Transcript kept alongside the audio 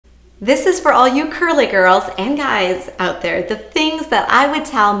This is for all you curly girls and guys out there, the things that I would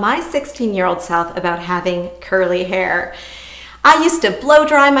tell my 16-year-old self about having curly hair. I used to blow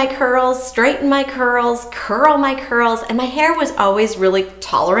dry my curls, straighten my curls, curl my curls, and my hair was always really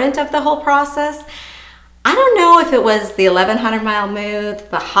tolerant of the whole process. I don't know if it was the 1100-mile move,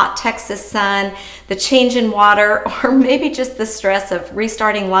 the hot Texas sun, the change in water, or maybe just the stress of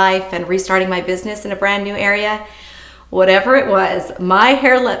restarting life and restarting my business in a brand new area. Whatever it was, my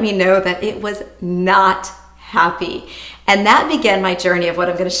hair let me know that it was not happy. And that began my journey of what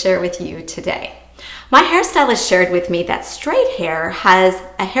I'm going to share with you today. My hairstylist shared with me that straight hair has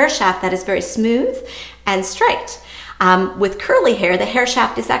a hair shaft that is very smooth and straight. With curly hair, the hair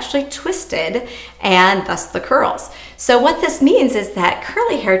shaft is actually twisted and thus the curls. So what this means is that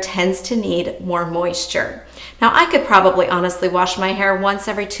curly hair tends to need more moisture. Now I could probably honestly wash my hair once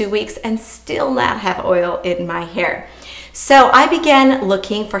every 2 weeks and still not have oil in my hair. So I began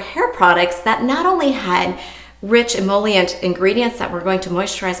looking for hair products that not only had rich emollient ingredients that were going to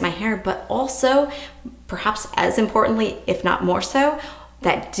moisturize my hair, but also, perhaps as importantly, if not more so,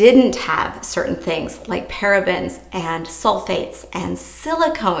 that didn't have certain things like parabens and sulfates and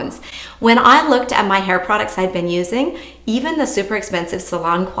silicones. When I looked at my hair products I'd been using, even the super expensive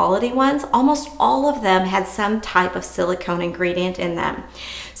salon quality ones, almost all of them had some type of silicone ingredient in them.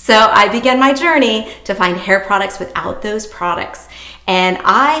 So I began my journey to find hair products without those products. And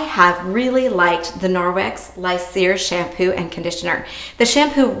I have really liked the Norwex Lysere shampoo and conditioner. The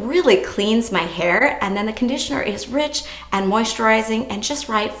shampoo really cleans my hair, and then the conditioner is rich and moisturizing and just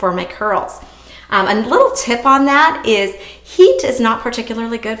right for my curls. A little tip on that is heat is not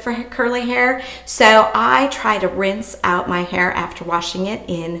particularly good for curly hair, so I try to rinse out my hair after washing it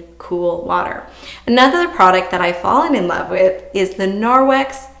in cool water. Another product that I've fallen in love with is the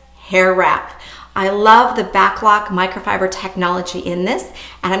Norwex Hair Wrap. I love the backlock microfiber technology in this,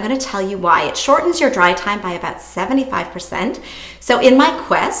 and I'm going to tell you why. It shortens your dry time by about 75%. So in my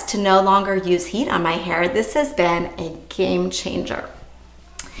quest to no longer use heat on my hair, this has been a game changer.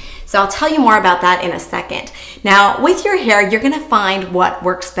 So I'll tell you more about that in a second. Now, with your hair, you're going to find what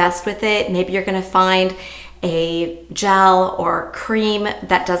works best with it. Maybe you're going to find a gel or cream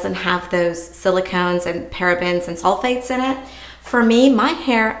that doesn't have those silicones and parabens and sulfates in it. For me, my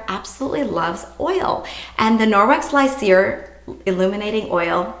hair absolutely loves oil, and the Norwex Lysere Illuminating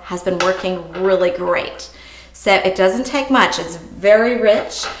oil has been working really great. So it doesn't take much. It's very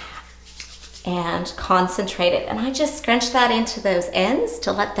rich and concentrated, and I just scrunch that into those ends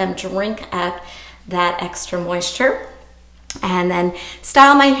to let them drink up that extra moisture, and then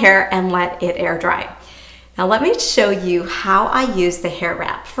style my hair and let it air dry. Now let me show you how I use the hair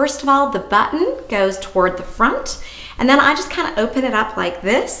wrap. First of all, the button goes toward the front, and then I just kind of open it up like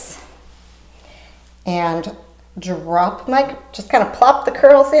this and drop just kind of plop the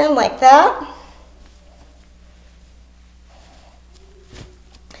curls in like that.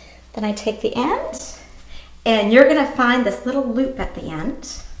 Then I take the end, and you're gonna find this little loop at the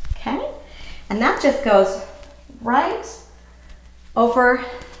end, okay? And that just goes right over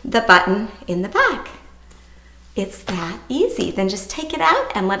the button in the back. It's that easy. Then just take it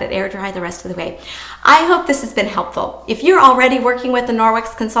out and let it air dry the rest of the way. I hope this has been helpful. If you're already working with a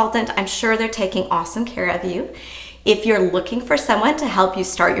Norwex consultant, I'm sure they're taking awesome care of you. If you're looking for someone to help you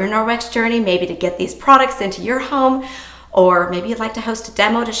start your Norwex journey, maybe to get these products into your home, or maybe you'd like to host a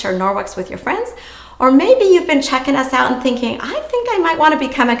demo to share Norwex with your friends, or maybe you've been checking us out and thinking, I think I might want to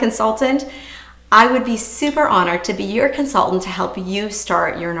become a consultant, I would be super honored to be your consultant to help you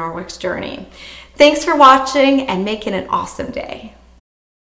start your Norwex journey. Thanks for watching, and make it an awesome day.